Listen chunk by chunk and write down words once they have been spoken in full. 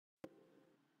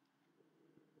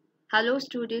Hello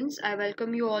students, I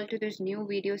welcome you all to this new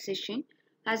video session.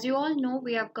 As you all know,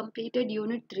 we have completed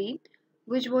Unit 3,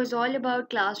 which was all about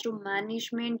classroom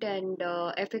management and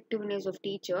effectiveness of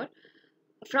teacher.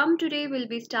 From today, we'll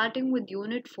be starting with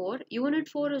Unit 4. Unit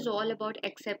 4 is all about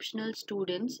exceptional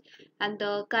students and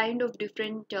the kind of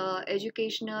different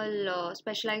educational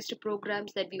specialized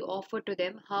programs that we offer to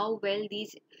them, how well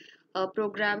these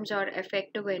programs are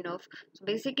effective enough. So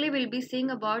basically, we'll be seeing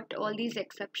about all these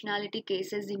exceptionality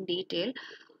cases in detail.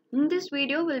 In this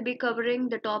video, we'll be covering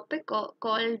the topic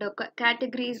called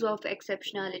categories of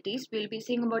exceptionalities. We'll be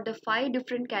seeing about the 5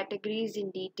 different categories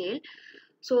in detail.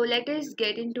 So let us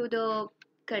get into the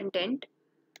content.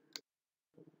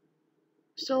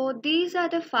 So these are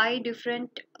the 5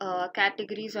 different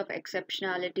categories of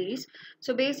exceptionalities.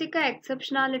 So basically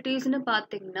exceptionalities னு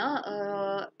பார்த்தீங்கன்னா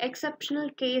exceptional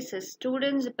cases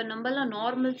students இப்போ நம்மள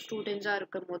normal ஸ்டூடெண்ட்ஸாக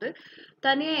இருக்கும்போது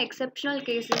தனியாக exceptional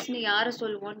கேசஸ்னு யாரை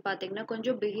சொல்லுவோம்னு பார்த்தீங்கன்னா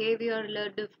கொஞ்சம் பிஹேவியரில்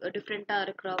டிஃப்ரெண்ட்டாக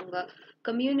இருக்கிறவங்க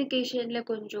கம்யூனிகேஷனில்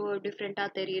கொஞ்சம் டிஃப்ரெண்ட்டாக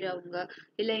தெரிகிறவங்க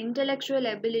இல்லை இன்டெலெக்சுவல்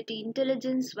எபிலிட்டி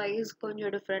இன்டெலிஜென்ஸ் வைஸ்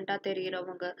கொஞ்சம் டிஃப்ரெண்ட்டாக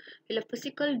தெரிகிறவங்க இல்லை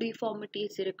ஃபிசிக்கல்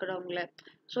டிஃபார்மிட்டிஸ் இருக்கிறவங்கள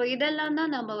ஸோ இதெல்லாம்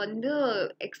தான் நம்ம வந்து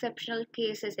எக்ஸப்ஷனல்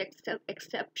கேசஸ்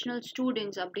எக்ஸப்ஷனல்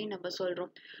ஸ்டூடெண்ட்ஸ் அப்படின்னு நம்ம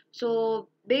சொல்கிறோம். So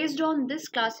based on this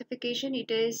classification,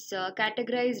 it is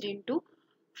categorized into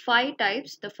 5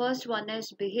 types. The first one is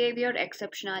behavior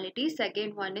exceptionality,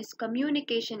 second one is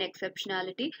communication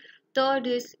exceptionality, third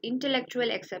is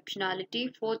intellectual exceptionality,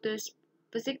 fourth is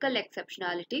physical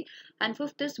exceptionality, and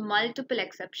fifth is multiple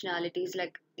exceptionalities.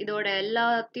 Like இதோட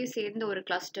எல்லாத்தையும் சேர்ந்த ஒரு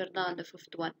cluster தான் அந்த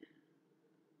fifth one.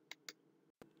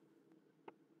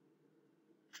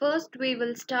 First, we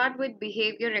will start with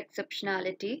behavior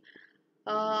exceptionality.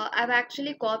 I've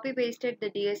actually copy pasted the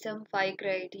DSM-5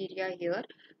 criteria here,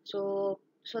 so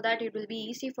that it will be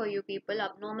easy for you people.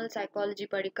 Abnormal psychology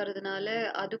படிக்கிறதுனால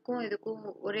அதுக்கும் இதுக்கும்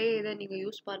ஒரே இதை நீங்கள்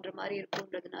யூஸ் பண்ணுற மாதிரி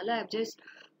இருக்குன்றதுனால I've just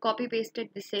copy pasted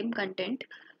the same content.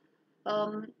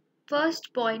 First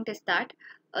point is that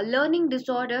a learning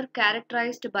disorder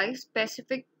characterized by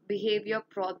specific behavior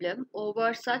problem over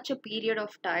such a period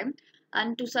of time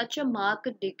and to such a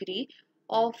marked degree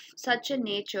of such a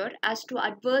nature as to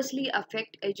adversely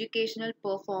affect educational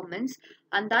performance,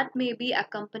 and that may be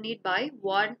accompanied by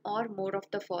one or more of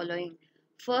the following.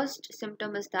 First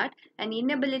symptom is that an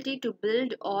inability to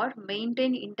build or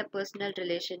maintain interpersonal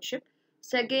relationship.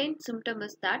 Second symptom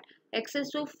is that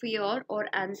excessive fear or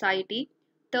anxiety.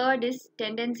 Third is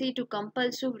tendency to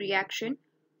compulsive reaction.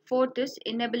 Fourth is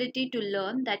inability to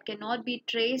learn that cannot be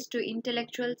traced to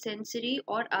intellectual, sensory,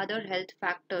 or other health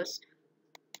factors.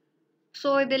 So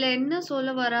இதில் என்ன சொல்ல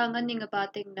வராங்கன்னு நீங்கள்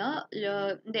பார்த்தீங்கன்னா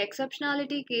இந்த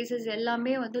எக்ஸப்ஷனாலிட்டி cases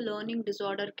எல்லாமே வந்து learning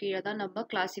disorder கீழே தான் நம்ம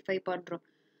கிளாஸிஃபை பண்ணுறோம்.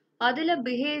 அதில்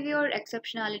behaviour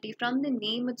எக்ஸப்ஷனாலிட்டி from the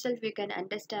name it self you can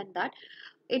understand that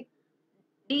it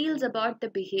deals about the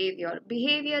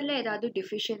பிஹேவியரில் ஏதாவது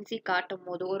டிஃபிஷியன்சி காட்டும்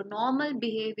போது ஒரு நார்மல்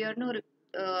பிஹேவியர்னு ஒரு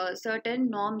சர்டன்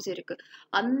நார்ம்ஸ் இருக்குது.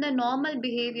 அந்த நார்மல்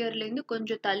பிஹேவியர்லேருந்து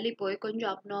கொஞ்சம் தள்ளி போய்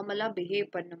கொஞ்சம் அப்நார்மலாக பிஹேவ்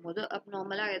பண்ணும்போது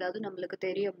அப்நார்மலாக ஏதாவது நம்மளுக்கு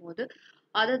தெரியும் போது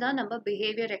அதை தான் நம்ம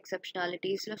பிஹேவியர்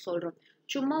எக்ஸப்ஷனாலிட்டிஸில் சொல்கிறோம்.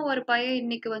 சும்மா ஒரு பையன்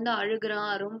இன்னைக்கு வந்து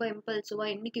அழுகிறான் ரொம்ப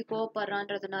இம்பல்சிவாக இன்னைக்கு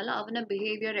கோவப்படுறான்றதுனால அவனை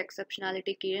பிஹேவியர்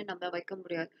எக்ஸப்ஷனாலிட்டி கீழே நம்ம வைக்க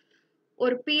முடியாது.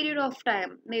 ஒரு பீரியட் ஆஃப்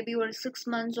டைம் மேபி ஒரு 6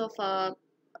 months ஆஃப்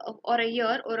ஒரு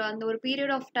இயர் அந்த ஒரு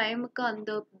பீரியட் ஆஃப் டைமுக்கு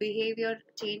அந்த பிஹேவியர்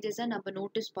சேஞ்சஸை நம்ம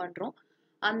நோட்டீஸ் பண்ணுறோம்.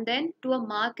 And then to a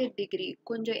market degree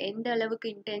கொஞ்சம் எந்த அளவுக்கு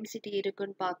இன்டென்சிட்டி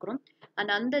இருக்குன்னு பார்க்குறோம்.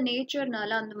 அண்ட் அந்த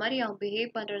நேச்சர்னால அந்த மாதிரி அவன்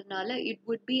பிஹேவ் பண்ணுறதுனால it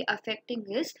would be affecting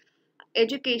his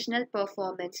educational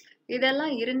performance.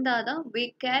 இதெல்லாம் இருந்தால் தான் we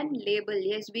can label,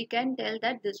 yes we can tell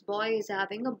that this boy is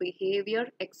having a behavior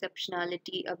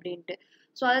exceptionality அப்படின்ட்டு.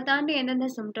 ஸோ அதை தாண்டி என்னென்ன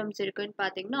சிம்டம்ஸ் இருக்குன்னு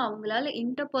பார்த்தீங்கன்னா அவங்களால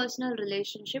இன்டர்பர்சனல்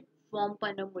ரிலேஷன்ஷிப் ஃபார்ம்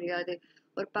பண்ண முடியாது.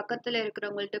 ஒரு பக்கத்தில்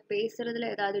இருக்கிறவங்கள்ட்ட பேசுறதுல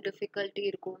ஏதாவது டிஃபிகல்ட்டி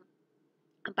இருக்கும்,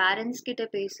 பேரண்ட்ஸ் கிட்ட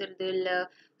பேசுறது இல்லை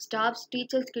ஸ்டாஃப்ஸ்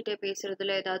டீச்சர்ஸ் கிட்ட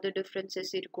பேசுறதுல ஏதாவது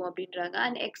டிஃப்ரென்சஸ் இருக்கும் அப்படின்றாங்க.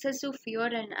 And excessive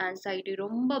fear and anxiety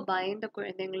ரொம்ப பயந்த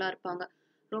குழந்தைங்களா இருப்பாங்க.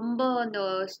 ரொம்ப அந்த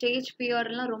ஸ்டேஜ்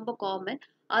ஃபியர்லாம் ரொம்ப காமன்.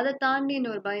 அதை தாண்டி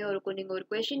இன்னொரு பயம் இருக்கும். நீங்கள் ஒரு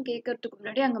கொஷின் கேட்கறதுக்கு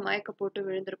முன்னாடி அங்கே மயக்க போட்டு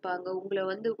விழுந்திருப்பாங்க. உங்களை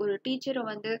வந்து ஒரு டீச்சரை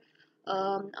வந்து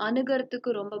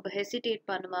அணுகிறதுக்கு ரொம்ப ஹெசிடேட்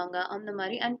பண்ணுவாங்க அந்த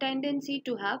மாதிரி. And tendency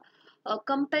to have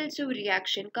compulsive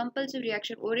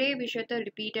reaction ஒரே விஷயத்த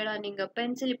ரிப்பீட்டடாக நீங்கள்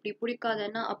பென்சில் இப்படி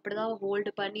பிடிக்காதுன்னா அப்படிதான்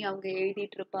ஹோல்டு பண்ணி அவங்க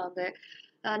எழுதிட்டு இருப்பாங்க.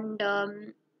 அண்ட்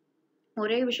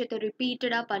ஒரே விஷயத்த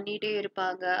ரிப்பீட்டடாக பண்ணிகிட்டே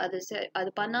இருப்பாங்க. அது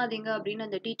பண்ணாதீங்க அப்படின்னு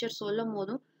அந்த டீச்சர் சொல்லும்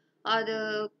போதும் அது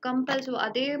கம்பல்சிவ்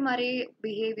அதே மாதிரி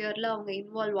பிஹேவியரில் அவங்க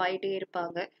இன்வால்வ் ஆகிட்டே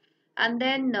இருப்பாங்க. And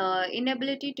then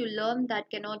inability to learn that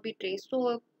cannot be traced. So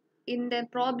இந்த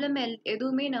ப்ராப்ளம்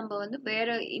எதுவுமே நம்ம வந்து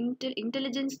வேற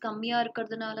இன்டெலிஜென்ஸ் கம்மியா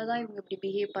இருக்கிறதுனால தான் இவங்க இப்படி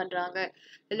பிஹேவ் பண்றாங்க,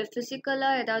 இல்ல பிசிக்கலா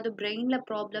ஏதாவது பிரெயின்ல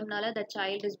ப்ராப்ளம்னால the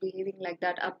child is behaving like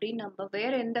that அப்படின்னு நம்ம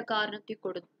வேற எந்த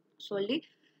காரணத்தையும் சொல்லி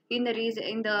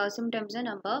இந்த சிம்டம்ஸை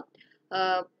நம்ம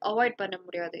அவாய்ட் பண்ண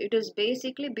முடியாது. It is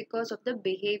basically because of the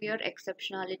behaviour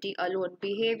எக்ஸப்ஷனாலிட்டி alone,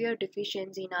 behaviour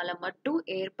டிஃபிஷியன்சினால மட்டும்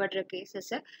ஏற்படுற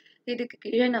கேசஸை இதுக்கு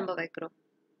கீழே நம்ம வைக்கிறோம்.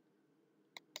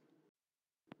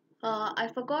 I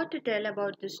forgot to tell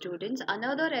about the students.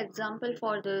 Another example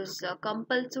for this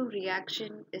compulsive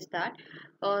reaction is that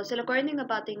சில குழந்தைங்க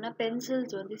பார்த்தீங்கன்னா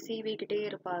பென்சில்ஸ் வந்து சீவிக்கிட்டே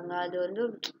இருப்பாங்க. அது வந்து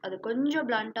அது கொஞ்சம்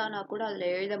பிளண்டானா கூட அதில்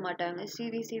எழுத மாட்டாங்க,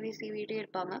 சீவிட்டே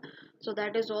இருப்பாங்க. So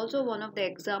that is also one of the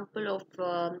example of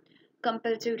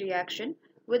compulsive reaction.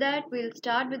 With that, we'll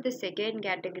start with the second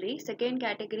category. Second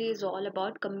category is all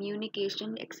about communication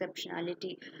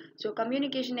exceptionality. So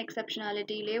communication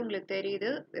exceptionality le உங்களுக்கு தெரியுது,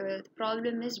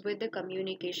 problem is with the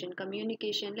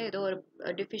communicationல ஏதோ ஒரு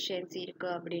deficiency இருக்கு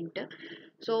அப்படின்ட்டு.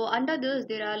 So under this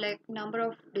there are like number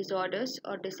of disorders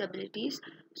or disabilities.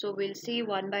 So we'll see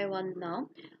one by one now.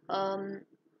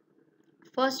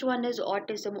 First one is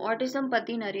autism. Autism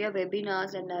பத்தி நிறைய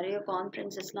webinars and நிறைய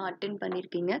conferencesலாம் attend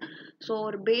பண்ணிருக்கீங்க. So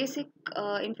ஒரு பேசிக்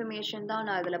information தான்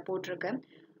நான் இதில் போட்டிருக்கேன்.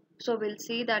 So we'll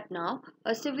see that now.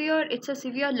 It's a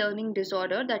severe learning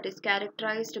disorder that is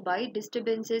characterized by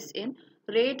disturbances in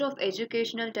rate of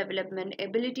educational development,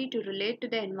 ability to relate to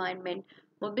the environment,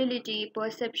 mobility,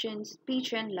 perception,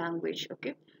 speech and language.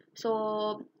 Okay. So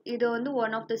இது வந்து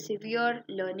one of the severe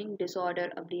learning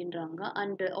disorder அப்படின்றாங்க.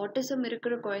 And autism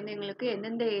இருக்கிற குழந்தைங்களுக்கு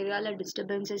எந்தெந்த ஏரியாவில்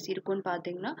disturbances இருக்குன்னு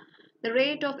பார்த்தீங்கன்னா, the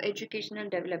rate of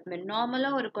educational development.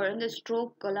 நார்மலாக ஒரு குழந்தை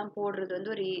ஸ்ட்ரோக் எல்லாம் போடுறது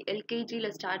வந்து ஒரு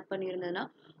எல்கேஜியில் ஸ்டார்ட் பண்ணியிருந்ததுன்னா,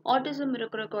 ஆட்டிசம்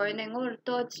இருக்கிற குழந்தைங்க ஒரு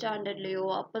தேர்ட் ஸ்டாண்டர்ட்லேயோ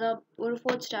அப்போதான் ஒரு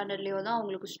ஃபோர்த் ஸ்டாண்டர்ட்லேயோ தான்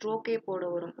அவங்களுக்கு ஸ்ட்ரோக்கே போட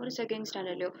வரும், ஒரு செகண்ட்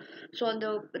ஸ்டாண்டர்ட்லேயோ. ஸோ அந்த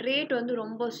ரேட் வந்து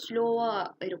ரொம்ப ஸ்லோவாக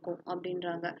இருக்கும்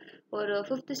அப்படின்றாங்க. ஒரு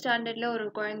ஃபிஃப்த் ஸ்டாண்டர்டில் ஒரு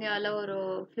குழந்தையால் ஒரு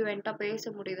ஃப்ளூவெண்ட்டாக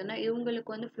பேச முடியுதுன்னா,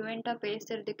 இவங்களுக்கு வந்து ஃப்ளூவெண்ட்டாக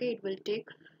பேசுறதுக்கு it will take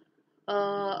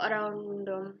around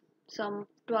some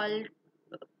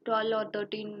 12 or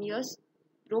 13 years,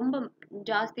 ரொம்ப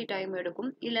ஜாஸ்தி டைம்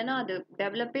எடுக்கும். இல்லைன்னா அது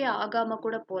டெவலப்பே ஆகாமல்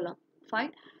கூட போகலாம்.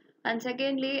 Fine. And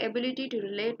secondly, ability to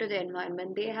relate to the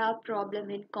environment. They have problem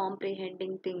in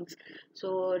comprehending things. So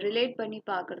relate பண்ணி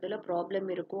பார்க்கறதுல ப்ராப்ளம்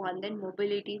இருக்கும். And then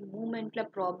mobility, மூமெண்ட்ல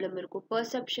ப்ராப்ளம் இருக்கும்,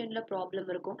 பெர்செப்ஷன்ல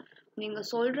ப்ராப்ளம் இருக்கும். நீங்கள்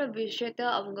சொல்கிற விஷயத்த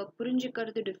அவங்க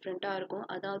புரிஞ்சுக்கிறது டிஃப்ரெண்ட்டாக இருக்கும்.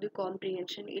 அதாவது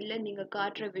காம்ப்ரிஹென்ஷன். இல்லை நீங்கள்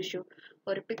காட்டுற விஷயம்,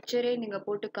 ஒரு பிக்சரே நீங்கள்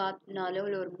போட்டு காட்டினாலோ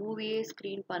இல்லை ஒரு மூவியே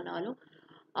ஸ்க்ரீன் பண்ணாலும்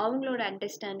அவங்களோட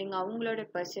அண்டர்ஸ்டாண்டிங், அவங்களோட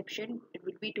perception it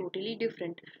will be totally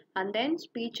different. And then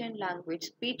speech and language.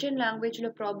 Speech and லாங்குவேஜில்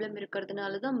ப்ராப்ளம்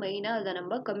இருக்கிறதுனால தான் மெயினாக அதை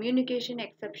நம்ம கம்யூனிகேஷன்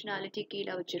எக்ஸப்ஷனாலிட்டி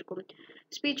கீழே வச்சுருக்கோம்.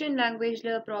 ஸ்பீச் அண்ட்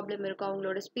லாங்குவேஜில் ப்ராப்ளம் இருக்கும்,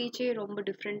 அவங்களோட ஸ்பீச்சே ரொம்ப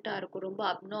டிஃப்ரெண்ட்டாக இருக்கும், ரொம்ப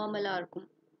அப்நார்மலாக இருக்கும்,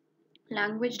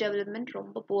 லாங்குவேஜ் டெவலப்மெண்ட்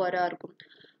ரொம்ப புவராக இருக்கும்.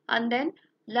 And then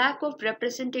lack of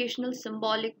representational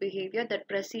symbolic behavior that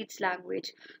precedes language.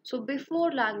 So before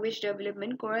language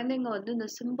development, குழந்தைங்க வந்து இந்த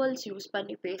symbols யூஸ்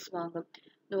பண்ணி பேசுவாங்க.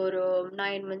 ஒரு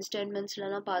 9 months 10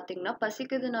 monthsலாம் பார்த்தீங்கன்னா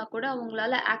பசிக்குதுன்னா கூட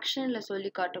அவங்களால ஆக்ஷனில் சொல்லி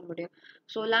காட்ட முடியும்.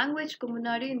 ஸோ லாங்குவேஜ்க்கு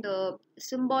முன்னாடி இந்த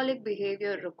சிம்பாலிக்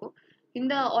பிஹேவியர் இருக்கும்.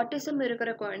 இந்த ஆட்டிசம்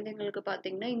இருக்கிற குழந்தைங்களுக்கு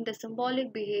பார்த்தீங்கன்னா இந்த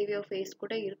சிம்பாலிக் பிஹேவியர் ஃபேஸ்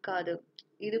கூட இருக்காது,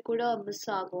 இது கூட மிஸ்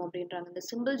ஆகும் அப்படின்றாங்க. இந்த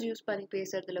சிம்பிள்ஸ் யூஸ் பண்ணி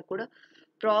பேசுறதுல கூட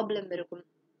ப்ராப்ளம் இருக்கும்.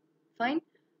 Fine.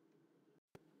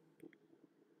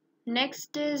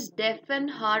 Next is deaf and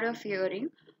hard of hearing,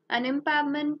 an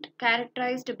impairment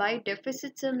characterized by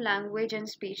deficits in language and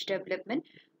speech development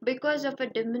because of a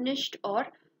diminished or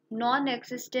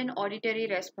non-existent auditory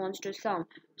response to sound.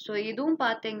 So இதுவும்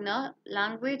பார்த்தீங்கன்னா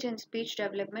language and speech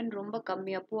development ரொம்ப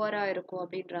கம்மியாக புவராக இருக்கும்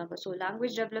அப்படின்றாங்க. So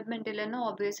language development இல்லைன்னா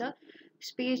ஆப்வியஸாக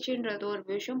ஸ்பீச்சுன்றது ஒரு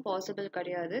விஷயம் பாசிபிள்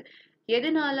கிடையாது.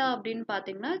 எதனால அப்படின்னு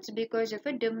பார்த்தீங்கன்னா it's because of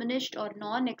a diminished or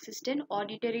non-existent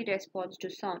auditory response to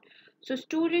sound. So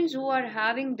students who are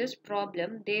having this problem,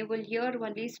 they will hear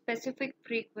only specific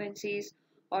frequencies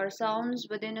or sounds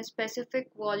within a specific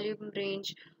volume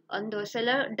range. அந்த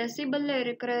சில டெசிபல்ல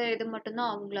இருக்கிற இது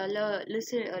மட்டும்தான் அவங்களால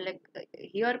like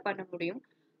here பண்ண முடியும்,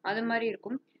 அது மாதிரி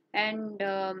இருக்கும். And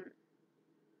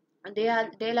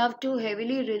they'll have to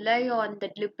heavily rely on the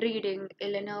lip reading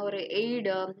இல்லைன்னா ஒரு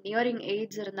எய்டு, ஹியரிங்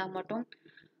எய்ட்ஸ் இருந்தால் மட்டும்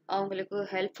அவங்களுக்கு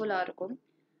ஹெல்ப்ஃபுல்லாக இருக்கும்.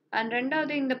 அண்ட்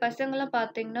ரெண்டாவது இந்த பசங்களாம்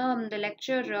பார்த்தீங்கன்னா இந்த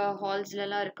லெக்சர்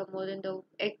ஹால்ஸ்லலாம் இருக்கும் போது இந்த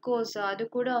எக்கோஸ் அது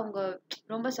கூட அவங்க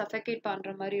ரொம்ப சஃபகேட்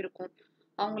பண்ணுற மாதிரி இருக்கும்.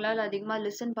 அவங்களால அதிகமாக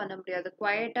லிசன் பண்ண முடியாது,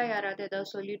 குவைட்டாக யாராவது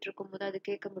ஏதாவது சொல்லிட்டு இருக்கும்போது அது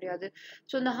கேட்க முடியாது.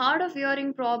 ஸோ இந்த ஹார்ட் ஆஃப்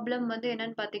ஹியரிங் ப்ராப்ளம் வந்து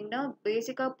என்னன்னு பார்த்தீங்கன்னா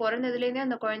பேசிக்காக பிறந்ததுலேருந்தே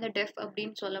அந்த குழந்தை டெஃப்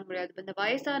அப்படின்னு சொல்ல முடியாது. இப்போ இந்த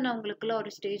வயசானவங்களுக்குலாம்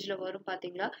ஒரு ஸ்டேஜில் வரும்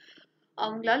பார்த்தீங்களா,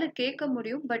 அவங்களால கேட்க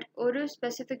முடியும் பட் ஒரு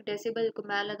ஸ்பெசிஃபிக் டெசிபலுக்கு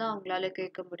மேல தான் அவங்களால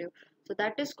கேட்க முடியும். So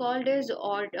that is called is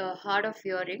add heart of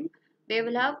hearing. They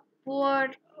will have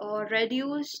poor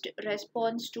reduced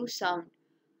response to sound.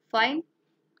 Fine.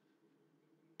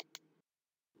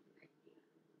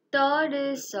 Third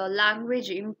is language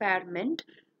impairment.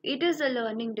 It is a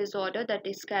learning disorder that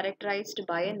is characterized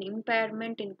by an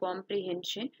impairment in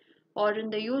comprehension or in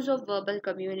the use of verbal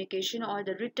communication or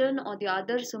the written or the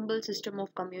other symbol system of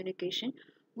communication,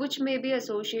 which may be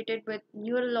associated with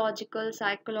neurological,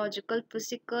 psychological,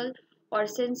 physical, or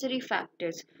sensory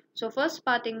factors. So, first,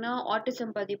 பார்த்தீங்கன்னா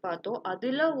autism பத்தி பார்த்தோம்.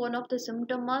 அதில் one of the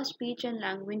symptom speech and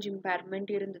language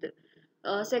impairment இருந்தது.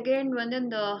 Second வந்து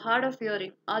இந்த heart of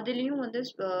hearing அதுலேயும் வந்து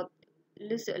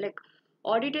like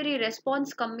auditory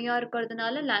response கம்மியாக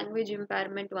இருக்கிறதுனால லாங்குவேஜ்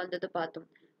இம்பேர்மெண்ட் வந்தது பார்த்தோம்.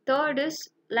 Third is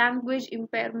language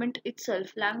impairment it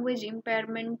self. Language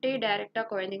இம்பேர்மெண்ட்டே டைரெக்டாக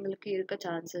குழந்தைங்களுக்கு இருக்க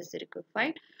சான்சஸ் இருக்குது.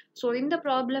 ஃபைன். ஸோ இந்த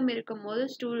ப்ராப்ளம் இருக்கும்போது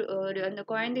அந்த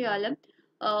குழந்தையால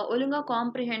ஒழுங்காக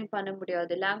காம்ப்ரிஹெண்ட் பண்ண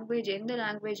முடியாது. லாங்குவேஜ் எந்த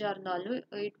லாங்குவேஜாக இருந்தாலும்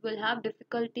it will have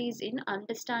difficulties in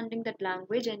understanding that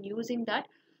language and using that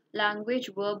language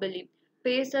verbally.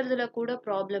 பேசுறதுல கூட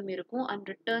ப்ராப்ளம் இருக்கும் அண்ட்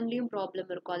ரிட்டர்ன்லேயும் ப்ராப்ளம்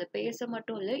இருக்கும். அது பேச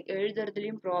மட்டும் இல்லை,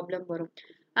 எழுதுறதுலேயும் ப்ராப்ளம் வரும்.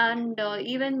 And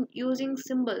even using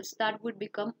symbols that would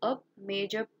become a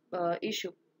major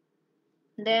issue.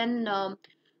 Then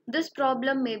this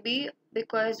problem may be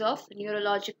because of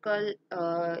neurological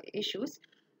issues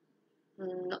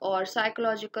or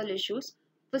psychological issues.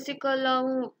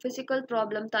 Physical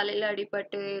problem தலையில்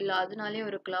அடிபட்டு இல்லை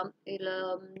அதனாலேயும் இருக்கலாம், இல்லை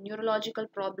நியூரலாஜிக்கல்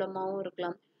ப்ராப்ளமாகவும்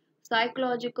இருக்கலாம்.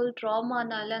 சைக்கலாஜிக்கல்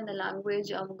ட்ராமானால அந்த லாங்குவேஜ்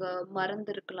அவங்க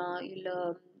மறந்துருக்கலாம். இல்லை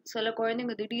சில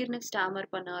குழந்தைங்க திடீர்னு ஸ்டாமர்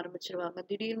பண்ண ஆரம்பிச்சிருவாங்க,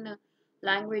 திடீர்னு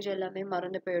லாங்குவேஜ் எல்லாமே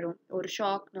மறந்து போயிடும் ஒரு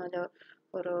ஷாக்னால,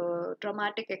 ஒரு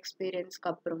ட்ராமாட்டிக்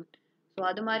எக்ஸ்பீரியன்ஸ்க்கு அப்புறம். ஸோ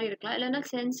அது மாதிரி இருக்கலாம். இல்லைன்னா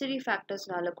சென்சரி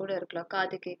ஃபேக்டர்ஸ்னால கூட இருக்கலாம்,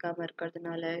 காது கேட்காம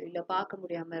இருக்கிறதுனால இல்லை பார்க்க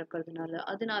முடியாமல் இருக்கிறதுனால,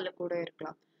 அதனால கூட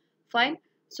இருக்கலாம். Fine.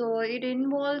 So it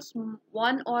involves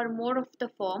one R more of the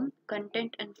form,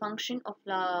 content and function of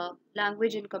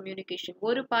language and communication.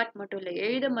 ஒரு பார்ட் மட்டும் இல்லை,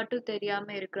 எழுத மட்டும்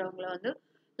தெரியாமல் இருக்கிறவங்கள வந்து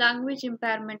லாங்குவேஜ்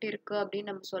இம்பேர்மெண்ட் இருக்குது அப்படின்னு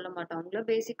நம்ம சொல்ல மாட்டோம். அவங்கள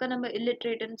பேசிக்காக நம்ம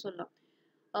இல்லிட்ரேட்டுன்னு சொல்லலாம்.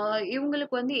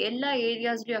 இவங்களுக்கு வந்து எல்லா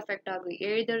ஏரியாஸ்லையும் அஃபெக்ட் ஆகும்.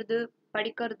 எழுதுறது,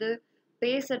 படிக்கிறது,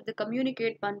 பேசுறது,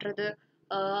 கம்யூனிகேட் பண்ணுறது,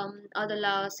 அதில்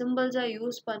சிம்பிள்ஸாக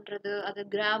யூஸ் பண்ணுறது, அது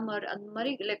கிராமர், அந்த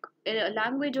மாதிரி லைக்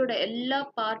லாங்குவேஜோட எல்லா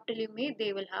பார்ட்லேயுமே they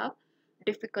will have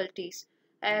difficulties.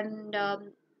 And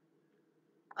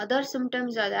other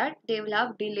symptoms are that they will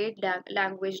have delayed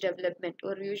language development.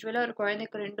 ஒரு யூஸ்வலாக ஒரு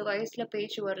குழந்தைக்கு 2 வயசுல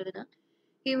பேச்சு வருதுன்னா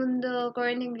இந்த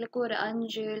குழந்தைங்களுக்கு ஒரு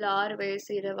 5 இல்லை 6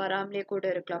 வயசு இதை வராமலே கூட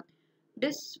இருக்கலாம்.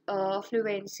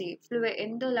 ஃப்ளூவென்சி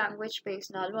எந்த லாங்குவேஜ்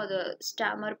பேசினாலும் அதை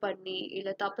ஸ்டாமர் பண்ணி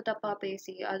இல்லை தப்பாக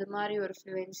பேசி அது மாதிரி ஒரு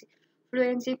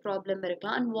ஃப்ளூவென்சி ப்ராப்ளம்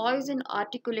இருக்கலாம். And voice and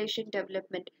articulation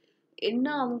development, என்ன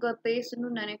அவங்க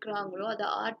பேசணும்னு நினைக்கிறாங்களோ அதை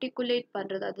ஆர்டிகுலேட்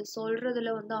பண்ணுறது, அது சொல்கிறதுல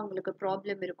வந்து அவங்களுக்கு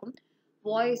ப்ராப்ளம் இருக்கும்.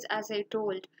 Voice as I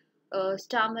told,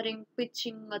 stammering,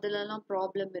 pitching, அதிலலாம்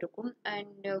ப்ராப்ளம் இருக்கும்.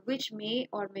 And which may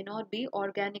R may not be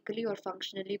organically R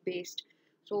functionally paste.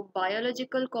 So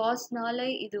biological காஸ்னால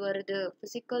இது வருது,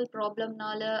 ஃபிசிக்கல்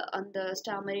ப்ராப்ளம்னால அந்த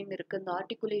ஸ்டாமரிங் இருக்குது, அந்த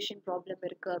ஆர்டிகுலேஷன் ப்ராப்ளம்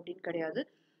இருக்குது அப்படின்னு கிடையாது.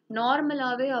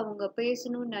 நார்மலாகவே அவங்க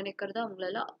பேசணும்னு நினைக்கிறத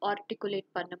அவங்களால ஆர்டிகுலேட்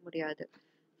பண்ண முடியாது.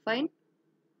 Fine.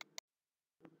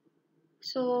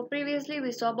 So previously we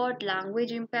saw about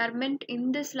language impairment. In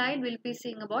this slide we'll be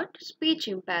seeing about speech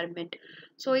impairment.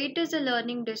 So it is a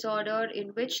learning disorder in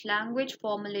which language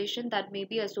formulation that may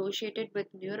be associated with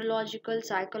neurological,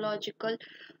 psychological,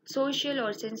 social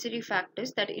or sensory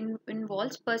factors that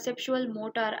involves perceptual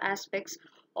motor aspects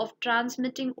of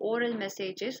transmitting oral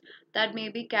messages that may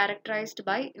be characterized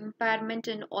by impairment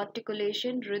in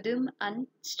articulation, rhythm and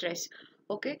stress.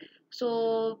 Okay. So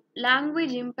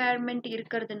language impairment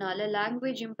இருக்கிறதுனால,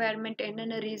 language impairment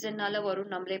என்னென்ன ரீசன்னால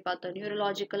வரும் நம்மளே பார்த்தோம்.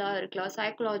 நியூரலாஜிக்கலாக இருக்கலாம்,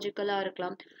 சைக்கலாஜிக்கலாக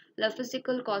இருக்கலாம், இல்லை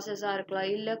physical காசஸாக இருக்கலாம்,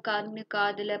 இல்லை கண்ணு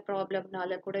காதில்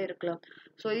ப்ராப்ளம்னால கூட இருக்கலாம்.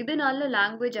 ஸோ இதனால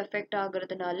லாங்குவேஜ் அஃபெக்ட்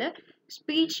ஆகுறதுனால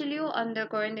ஸ்பீச்லேயும் அந்த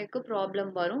குழந்தைக்கு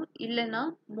ப்ராப்ளம் வரும், இல்லைன்னா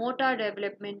மோட்டார்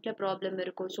டெவலப்மெண்ட்டில் ப்ராப்ளம்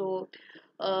இருக்கும். ஸோ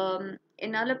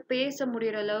என்னால் பேச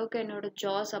முடிகிற அளவுக்கு என்னோட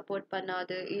ஜா சப்போர்ட்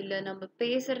பண்ணாது, இல்லை நம்ம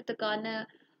பேசுறதுக்கான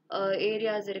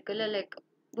ஏரியாஸ் இருக்குல்ல, like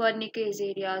வர்னிகேஸ்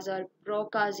areas R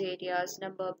Broca's areas,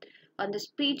 நம்ம அந்த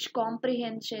ஸ்பீச்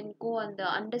காம்ப்ரிஹென்ஷனுக்கும் அந்த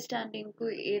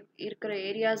அண்டர்ஸ்டாண்டிங்க்கும் இருக்கிற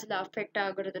ஏரியாஸில் அஃபெக்ட்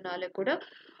ஆகுறதுனால கூட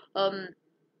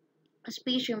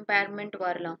ஸ்பீச் இம்பேர்மெண்ட்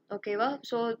வரலாம். ஓகேவா?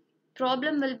 So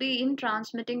problem will be in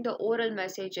transmitting the oral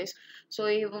messages. So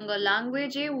இவங்க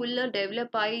லாங்குவேஜே உள்ள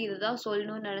டெவலப் ஆகி இதுதான்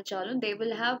சொல்லணும்னு நினைச்சாலும் they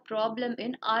will have problem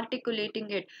in articulating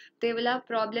it, they will have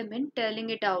problem in telling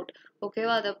it out.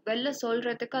 ஓகேவா, அதை வெளில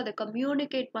சொல்றதுக்கு, அதை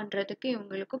கம்யூனிகேட் பண்றதுக்கு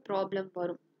இவங்களுக்கு ப்ராப்ளம்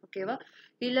வரும். ஓகேவா,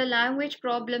 இல்ல லாங்குவேஜ்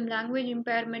ப்ராப்ளம், லாங்குவேஜ்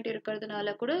இம்பேர்மெண்ட்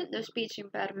இருக்கிறதுனால கூட இந்த ஸ்பீச்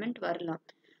இம்பேர்மெண்ட் வரலாம்.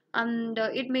 And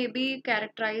it may be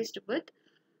characterized with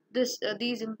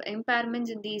these impairments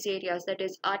in these areas, that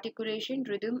is articulation,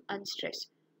 rhythm and stress.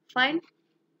 Fine.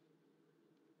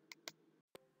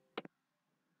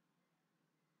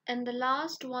 And the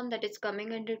last one that is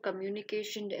coming under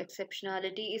communication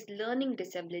exceptionality is learning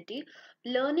disability.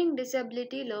 Learning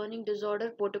disability, learning disorder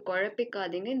போட்டு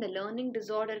குழப்பிக்காதீங்க. இந்த learning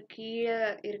disorder கீழே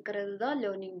இருக்கிறது தான்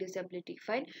learning disability.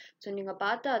 Fine. So நீங்கள்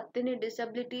பார்த்த அத்தனை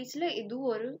டிசபிலிட்டிஸில் இது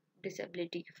ஒரு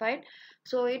disability. Fine.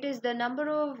 So it is the number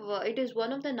of it is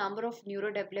one of the number of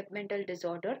neurodevelopmental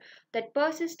disorder that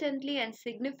persistently and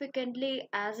significantly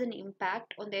has an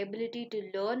impact on the ability to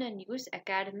learn and use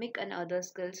academic and other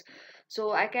skills. So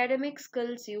academic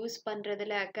skills use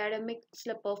பண்றதுல,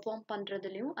 academicsல perform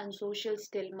பண்றதுலயும் and social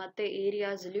skill மற்ற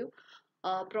ஏரியாஸ்லயும்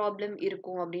problem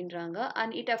இருக்கும் அப்படின்றாங்க.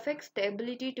 And it affects the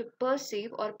ability to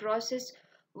perceive or process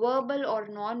verbal or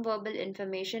non-verbal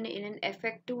information in an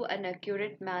effective and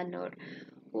accurate manner.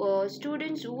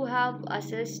 Students who have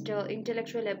assessed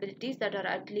intellectual abilities that are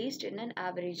at least in an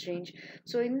average range.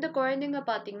 So இந்த குழந்தைங்க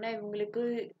பார்த்தீங்கன்னா இவங்களுக்கு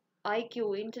IQ,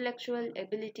 intellectual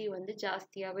ability வந்து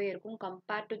ஜாஸ்தியாவே இருக்கும்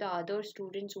compared to the other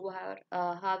students who are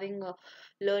having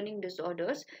learning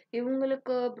disorders.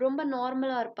 இவங்களுக்கு ரொம்ப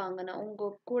நார்மலா இருப்பாங்க, உங்க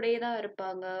கூடயே தான்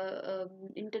இருப்பாங்க,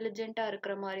 இன்டெலிஜென்ட்டா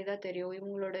இருக்கிற மாதிரி தான் தெரியும்,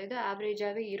 இவங்களோட இது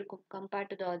ஆவரேஜாவே இருக்கும்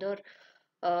compared to the other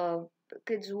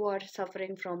kids who are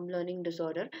suffering from learning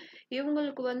disorder.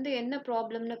 இவங்களுக்கு வந்து என்ன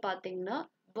ப்ராப்ளம்னு பார்த்தீங்கன்னா,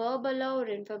 வேர்பலா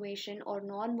ஒரு இன்ஃபர்மேஷன் ஆர்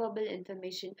நான் வெர்பல்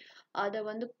இன்ஃபர்மேஷன் அதை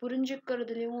வந்து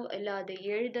புரிஞ்சுக்கிறதுலையும் இல்லை அதை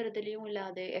எழுதுறதுலையும் இல்லை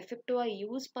அதை எஃபெக்டிவாக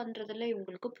யூஸ் பண்ணுறதுல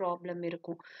இவங்களுக்கு ப்ராப்ளம்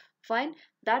இருக்கும். Fine.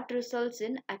 That results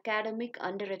in academic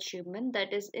underachievement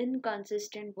that is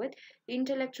inconsistent with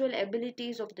intellectual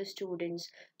abilities of the students.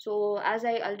 So as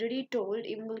I already told,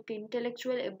 இவங்களுக்கு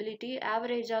intellectual ability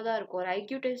ஆவரேஜாக தான் இருக்கும். ஒரு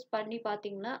ஐக்யூ டெஸ்ட் பண்ணி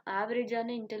பார்த்தீங்கன்னா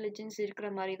ஆவரேஜான இன்டெலிஜென்ஸ் இருக்கிற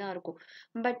மாதிரி தான் இருக்கும்.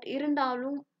 பட்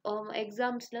இருந்தாலும்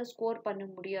எக்ஸாம்ஸில் ஸ்கோர் பண்ண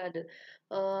முடியாது,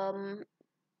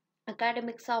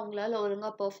 அகாடமிக்ஸாக அவங்களால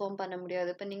ஒழுங்காக பெர்ஃபார்ம் பண்ண முடியாது.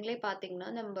 இப்போ நீங்களே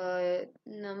பார்த்தீங்கன்னா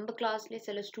நம்ம கிளாஸ்லேயே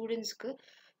சில ஸ்டூடெண்ட்ஸ்க்கு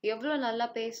எவ்வளோ நல்லா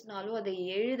பேசினாலும் அதை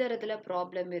எழுதுறதுல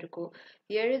ப்ராப்ளம் இருக்கும்.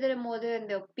 எழுதும் போது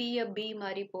இந்த பியை பி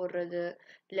மாதிரி போடுறது,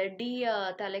 இல்லை டியை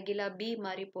தலைகீழா பி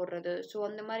மாதிரி போடுறது, ஸோ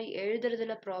அந்த மாதிரி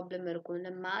எழுதுறதுல ப்ராப்ளம் இருக்கும்.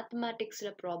 இல்லை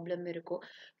மேத்தமேட்டிக்ஸில் ப்ராப்ளம் இருக்கும்,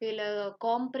 இல்லை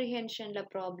காம்ப்ரிஹென்ஷனில்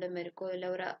ப்ராப்ளம் இருக்கும், இல்லை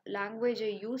ஒரு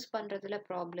லாங்குவேஜை யூஸ் பண்ணுறதுல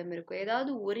ப்ராப்ளம் இருக்கும்.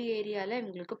 ஏதாவது ஒரு ஏரியாவில்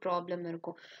எங்களுக்கு ப்ராப்ளம்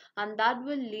இருக்கும். And that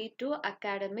will lead to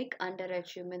academic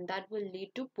underachievement, that will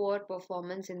lead to poor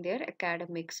performance in their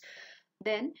academics.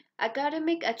 Then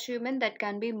academic achievement that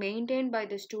can be maintained by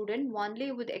the student only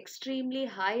with extremely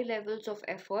high levels of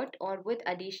effort or with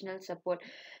additional support.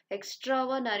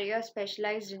 எக்ஸ்ட்ராவா நிறைய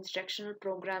specialised instructional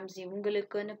programs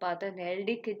இவங்களுக்குன்னு பார்த்தா, இந்த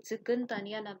LT கிட்ஸுக்குன்னு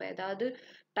தனியாக நம்ம ஏதாவது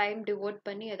time டிவோட்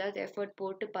பண்ணி ஏதாவது effort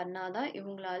போட்டு பண்ணாதான்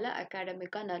இவங்களால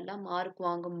அகாடமிக்காக நல்லா மார்க்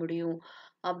வாங்க முடியும்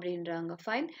அப்படின்றாங்க.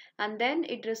 Fine. And then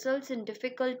it results in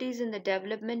difficulties in the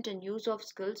development and use of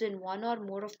skills in one or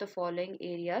more of the following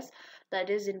areas, that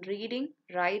is in reading,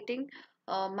 writing,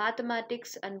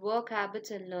 mathematics and work habits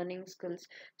and learning skills.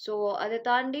 So அதை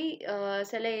தாண்டி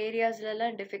சில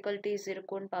ஏரியாஸ்லலாம் difficulties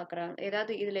இருக்கும்னு பார்க்குறாங்க.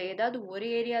 ஏதாவது ஒரு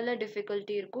ஏரியாவில்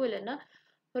difficulty இருக்கும், இல்லைன்னா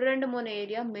ஒரு 2-3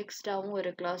 ஏரியா மிக்ஸ்டாகவும்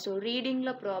இருக்கலாம். ஸோ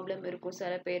ரீடிங்கில் ப்ராப்ளம் இருக்கும்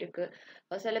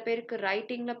சில பேருக்கு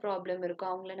ரைட்டிங்கில் ப்ராப்ளம்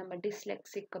இருக்கும், அவங்கள நம்ம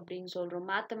டிஸ்லெக்சிக் அப்படின்னு சொல்கிறோம்.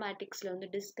 மேத்தமேட்டிக்ஸில் வந்து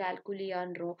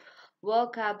டிஸ்கால்குலியான்றோம்.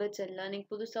 ஒர்க் ஹேபிட்ஸ் அண்ட் லேர்னிங்,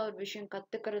 புதுசாக ஒரு விஷயம்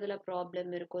கற்றுக்கிறதுல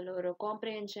ப்ராப்ளம் இருக்கும், இல்லை ஒரு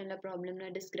காம்ப்ரிஹென்ஷனில்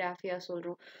ப்ராப்ளம்னா டிஸ்கிராஃபியா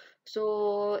சொல்கிறோம். ஸோ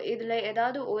இதில்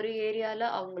ஏதாவது ஒரு ஏரியாவில்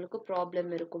அவங்களுக்கு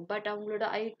ப்ராப்ளம் இருக்கும், பட் அவங்களோட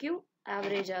ஐக்யூ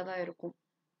ஆவரேஜாக தான் இருக்கும்.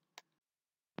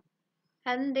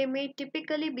 And they may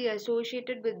typically be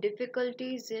associated with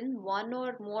difficulties in one or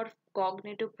more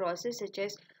cognitive process such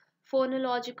as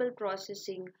phonological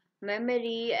processing,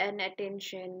 memory and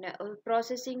attention,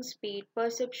 processing speed,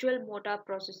 perceptual motor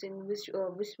processing,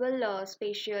 visual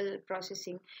spatial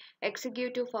processing,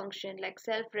 executive function like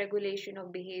self-regulation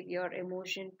of behavior,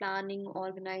 emotion, planning,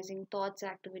 organizing thoughts,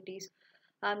 activities,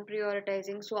 and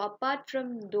prioritizing. So apart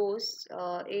from those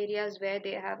areas where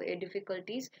they have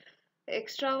difficulties,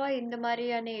 எக்ஸ்ட்ராவா இந்த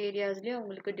மாதிரியான ஏரியாஸ்லயும்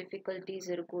அவங்களுக்கு difficulties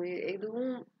இருக்கும்.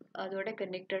 இதுவும் அதோட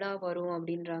கனெக்டடாக வரும்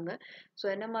அப்படின்றாங்க. So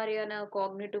என்ன மாதிரியான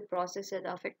காக்னிட்டிவ் ப்ராசஸ் அதை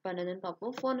அஃபெக்ட் பண்ணுதுன்னு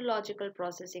பார்ப்போம். ஃபோனலாஜிக்கல்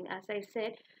processing, as I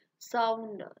set,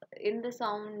 sound, இந்த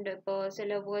சவுண்ட், இப்போ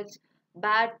சில வேர்ட்ஸ்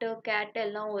பேட்டு கேட்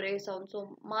எல்லாம் ஒரே சவுண்ட். ஸோ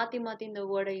மாற்றி மாற்றி இந்த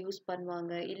வேர்டை யூஸ்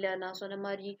பண்ணுவாங்க. இல்லை நான் சொன்ன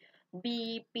மாதிரி பி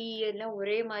பி எல்லாம்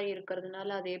ஒரே மாதிரி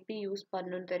இருக்கிறதுனால அதை எப்படி யூஸ்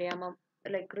பண்ணணும்னு தெரியாமல்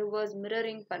லைக் ரிவர்ஸ்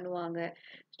மிரரிங் பண்ணுவாங்க.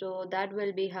 So that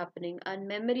will be happening. And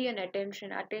memory and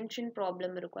attention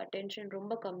problem இருக்கும். அட்டென்ஷன்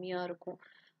ரொம்ப கம்மியாக இருக்கும்.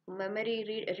 மெமரி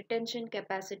ரிட்டென்ஷன்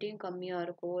கெப்பாசிட்டியும் கம்மியாக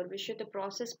இருக்கும். ஒரு விஷயத்தை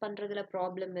ப்ராசஸ் பண்ணுறதுல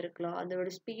ப்ராப்ளம் இருக்கலாம்,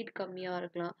 அதோட ஸ்பீட் கம்மியாக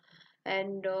இருக்கலாம்.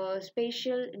 And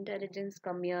spatial intelligence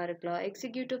கம்மியாக இருக்கலாம்.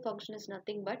 Executive function is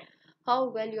nothing but how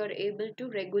well you are able to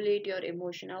regulate your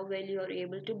emotion, how well you are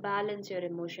able to balance your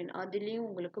emotion. அதுலேயும்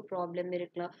உங்களுக்கு ப்ராப்ளம்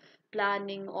இருக்கலாம்.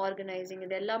 பிளானிங், ஆர்கனைசிங்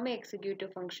இது எல்லாமே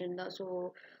எக்ஸிக்யூட்டிவ் ஃபங்க்ஷன் தான். So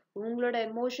உங்களோட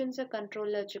எமோஷன்ஸை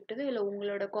கண்ட்ரோலில் வச்சுக்கிட்டது இல்லை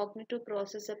உங்களோட காக்னிட்டிவ்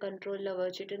ப்ராசஸை கண்ட்ரோலில்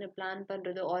வச்சுட்டு இந்த பிளான்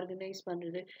பண்ணுறது, ஆர்கனைஸ்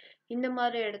பண்ணுறது, இந்த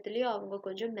மாதிரி இடத்துலையும் அவங்க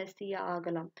கொஞ்சம் மெஸ்ஸியாக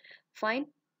ஆகலாம். Fine.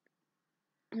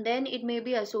 Then it may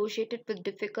be associated with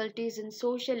difficulties in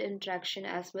social interaction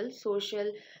as well. Social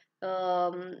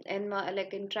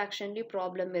like interaction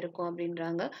problem இருக்கும்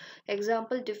அப்படின்றாங்க.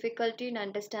 Example, difficulty in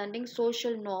understanding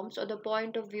social norms or the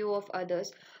point of view of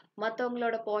others.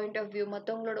 மற்றவங்களோட பாயிண்ட் ஆஃப் வியூ,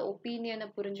 மற்றவங்களோட ஒப்பீனியனை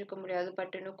புரிஞ்சுக்க முடியாது.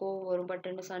 பட்டுன்னு கோவம் வரும்,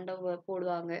 பட்டுன்னு சண்டை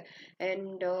போடுவாங்க.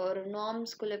 அண்ட் ஒரு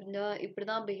நார்ம்ஸ்குள்ளே இருந்தால் இப்படி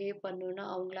தான் பிஹேவ் பண்ணணும்னா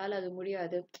அவங்களால அது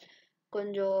முடியாது.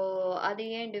 கொஞ்சம் அது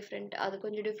ஏன் டிஃப்ரெண்ட், அது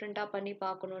கொஞ்சம் டிஃப்ரெண்ட்டாக பண்ணி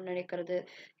பார்க்கணும்னு நினைக்கிறது,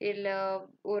 இல்லை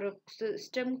ஒரு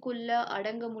சிஸ்டம்குள்ளே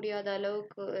அடங்க முடியாத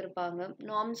அளவுக்கு இருப்பாங்க,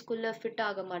 நார்ம்ஸ்குள்ளே ஃபிட்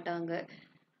ஆக மாட்டாங்க.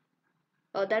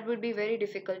 That would be very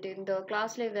difficult. இந்த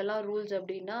கிளாஸில் இதெல்லாம் ரூல்ஸ்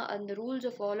அப்படின்னா அந்த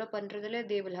ரூல்ஸை ஃபாலோ பண்ணுறதுல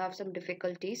they will have some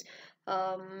difficulties.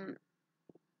 Um,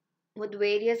 with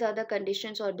various other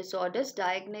conditions or disorders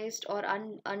diagnosed or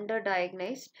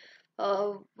underdiagnosed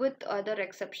with other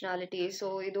exceptionalities. So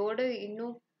இதோடு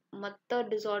இன்னும் மற்ற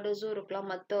டிசார்டர்ஸும் இருக்கலாம்,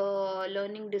 மற்ற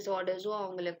லேர்னிங் டிசார்டர்ஸும்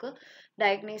அவங்களுக்கு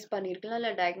டயக்னைஸ் பண்ணியிருக்கலாம்,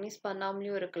 இல்லை டயக்னைஸ்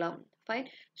பண்ணாமலையும் இருக்கலாம். ஃபைன்.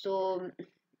 ஸோ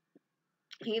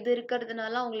இது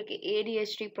இருக்கிறதுனால அவங்களுக்கு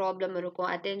ஏடிஹெச்டி ப்ராப்ளம் இருக்கும்,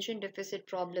 அட்டென்ஷன் டெஃபிசிட்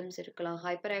ப்ராப்ளம்ஸ் இருக்கலாம்,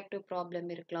 ஹைப்பர் ஆக்டிவ் ப்ராப்ளம்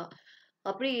இருக்கலாம்.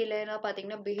 அப்படி இல்லைன்னா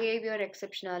பார்த்தீங்கன்னா பிஹேவியர்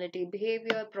எக்ஸெப்ஷனாலிட்டி,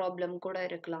 பிஹேவியர் ப்ராப்ளம் கூட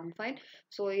இருக்கலாம். ஃபைன்.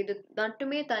 ஸோ இது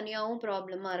மட்டுமே தனியாகவும்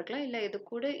ப்ராப்ளமாக இருக்கலாம், இல்லை இது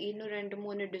கூட இன்னும்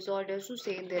 2-3 டிசார்டர்ஸும்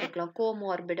சேர்ந்து இருக்கலாம்,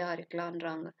 கோமார்பிடாக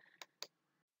இருக்கலான்றாங்க.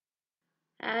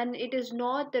 And it is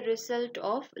not the result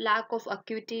of lack of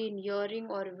acuity in hearing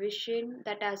or vision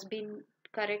that has been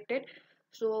corrected.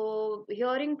 So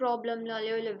hearing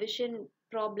ப்ராப்ளம்னாலேயோ இல்லை விஷன்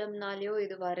ப்ராப்ளம்னாலேயோ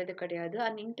இது வர்றது கிடையாது.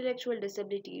 அண்ட் இன்டெலெக்சுவல்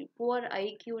டிசபிலிட்டி, புவர்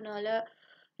ஐக்யூனால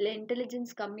இல்லை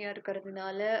இன்டெலிஜென்ஸ் கம்மியாக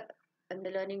இருக்கிறதுனால அந்த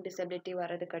லேர்னிங் டிசபிலிட்டி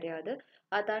வர்றது கிடையாது.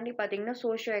 அதை தாண்டி பார்த்தீங்கன்னா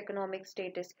socio economic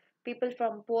status, people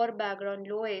from poor background,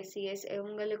 low ACS,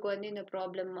 இவங்களுக்கு வந்து இந்த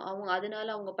ப்ராப்ளம் அதனால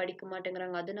அவங்க படிக்க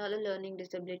மாட்டேங்கிறாங்க, அதனால லேர்னிங்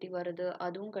டிசபிலிட்டி வருது,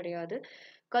 அதுவும் கிடையாது.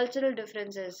 கல்ச்சுரல்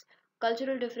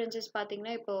டிஃப்ரென்சஸ்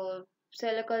பார்த்தீங்கன்னா இப்போ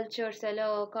சில கல்ச்சர், சில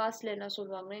காஸ்ட்ல என்ன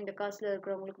சொல்லுவாங்கன்னா இந்த காஸ்ட்ல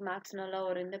இருக்கிறவங்களுக்கு மேக்ஸ் நல்லா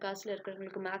வரும், இந்த காஸ்ட்ல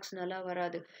இருக்கிறவங்களுக்கு மேக்ஸ் நல்லா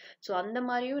வராது. ஸோ அந்த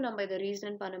மாதிரியும் நம்ம இதை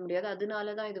ரீசன் பண்ண முடியாது,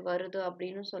 அதனால தான் இது வருது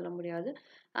அப்படின்னு சொல்ல முடியாது.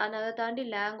 அண்ட் அதை தாண்டி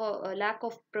லேக்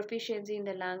ஆஃப் ப்ரொஃபிஷியன்சி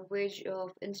இந்த லாங்குவேஜ்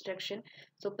ஆஃப் இன்ஸ்ட்ரக்ஷன்.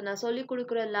 ஸோ இப்போ நான் சொல்லிக்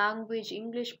கொடுக்குற லாங்குவேஜ்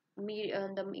இங்கிலீஷ்,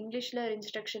 அந்த இங்கிலீஷில்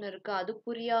இன்ஸ்ட்ரக்ஷன் இருக்குது, அது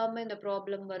புரியாமல் இந்த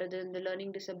ப்ராப்ளம் வருது, இந்த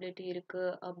லேர்னிங் டிசபிலிட்டி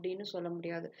இருக்குது அப்படின்னு சொல்ல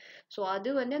முடியாது. ஸோ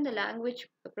அது வந்து அந்த லாங்குவேஜ்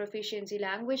ப்ரொஃபிஷியன்சி,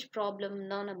 லாங்குவேஜ் ப்ராப்ளம்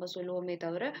தான் நம்ம சொல்லுவோமே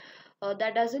தவிர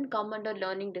that doesn't come under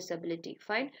learning disability.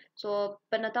 Fine. So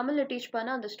இப்போ நான் தமிழில் டீச்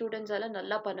பண்ணால் அந்த ஸ்டூடெண்ட்ஸால்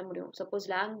நல்லா பண்ண முடியும். சப்போஸ்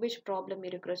லாங்குவேஜ் ப்ராப்ளம்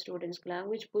இருக்கிற ஸ்டூடெண்ட்ஸ்க்கு,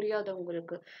 லாங்குவேஜ்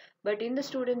புரியாதவங்களுக்கு, பட் இந்த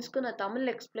ஸ்டூடெண்ட்ஸ்க்கு நான் தமிழ்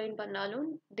எக்ஸ்பிளைன் பண்ணாலும்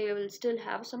they will still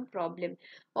have some problem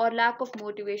or lack of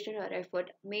motivation or effort.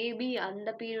 Maybe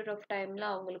அந்த பீரியட் ஆஃப் டைமில்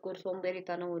அவங்களுக்கு ஒரு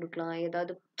சோம்பேறித்தனம் இருக்கலாம்,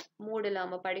 ஏதாவது மூட்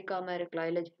இல்லாமல் படிக்காமல் இருக்கலாம்,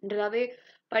 இல்லை ஜென்ரலாகவே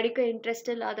படிக்க இன்ட்ரெஸ்ட்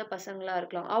இல்லாத பசங்களாக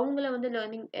இருக்கலாம். அவங்கள வந்து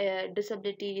லேர்னிங்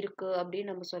டிசபிலிட்டி இருக்குது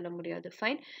அப்படின்னு நம்ம சொல்ல முடியாது.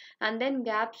 Fine. And then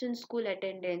caps in school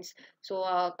attendance. So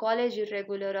college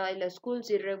இர்ரெகுலராக இல்லை ஸ்கூல்ஸ்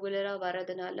இர்ரெகுலராக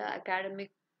வர்றதுனால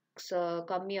அகாடமிக்ஸ்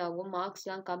கம்மியாகும்,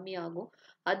 மார்க்ஸ்லாம் கம்மியாகும்,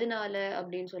 அதனால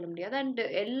அப்படின்னு சொல்ல முடியாது. அண்ட்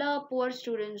எல்லா புவர்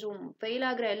ஸ்டூடெண்ட்ஸும், ஃபெயில்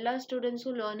ஆகிற எல்லா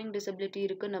ஸ்டூடெண்ட்ஸும் லேர்னிங் டிசபிலிட்டி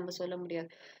இருக்குன்னு நம்ம சொல்ல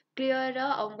முடியாது.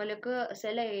 கிளியராக அவங்களுக்கு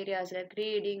சில ஏரியாஸில்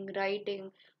ரீடிங், ரைட்டிங்,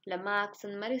 இல்லை மேக்ஸ்,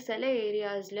 இந்த மாதிரி சில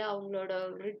ஏரியாஸில் அவங்களோட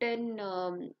ரிட்டன்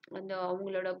அந்த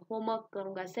அவங்களோட ஹோம்ஒர்க்,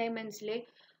 அவங்க அசைன்மெண்ட்ஸ்லேயே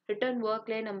ரிட்டன்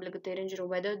ஒர்க்லேயே நம்மளுக்கு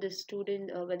தெரிஞ்சிடும் whether the student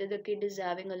whether the kid is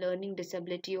having a learning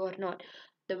disability or not.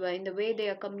 In the way they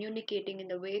are communicating, in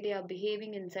the way they are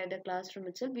behaving inside the classroom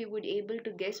itself, we would able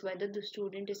to guess whether the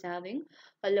student is having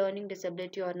a learning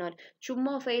disability or not.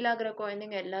 சும்மா fail ஆகிற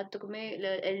குழந்தைங்க எல்லாத்துக்குமே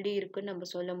LT இருக்குன்னு நம்ம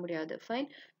சொல்ல முடியாது. Fine.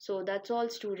 So that's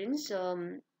all students.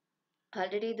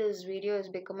 Already this video is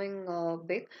becoming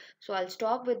big, so I'll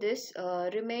stop with this.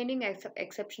 Remaining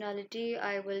exceptionality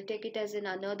I will take it as in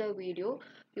another video.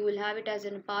 You will have it as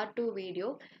in part 2 video,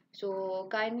 so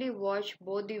kindly watch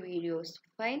both the videos.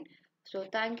 Fine. So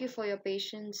thank you for your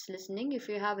patience listening. If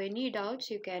you have any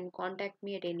doubts, you can contact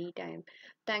me at any time.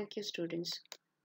 Thank you, students.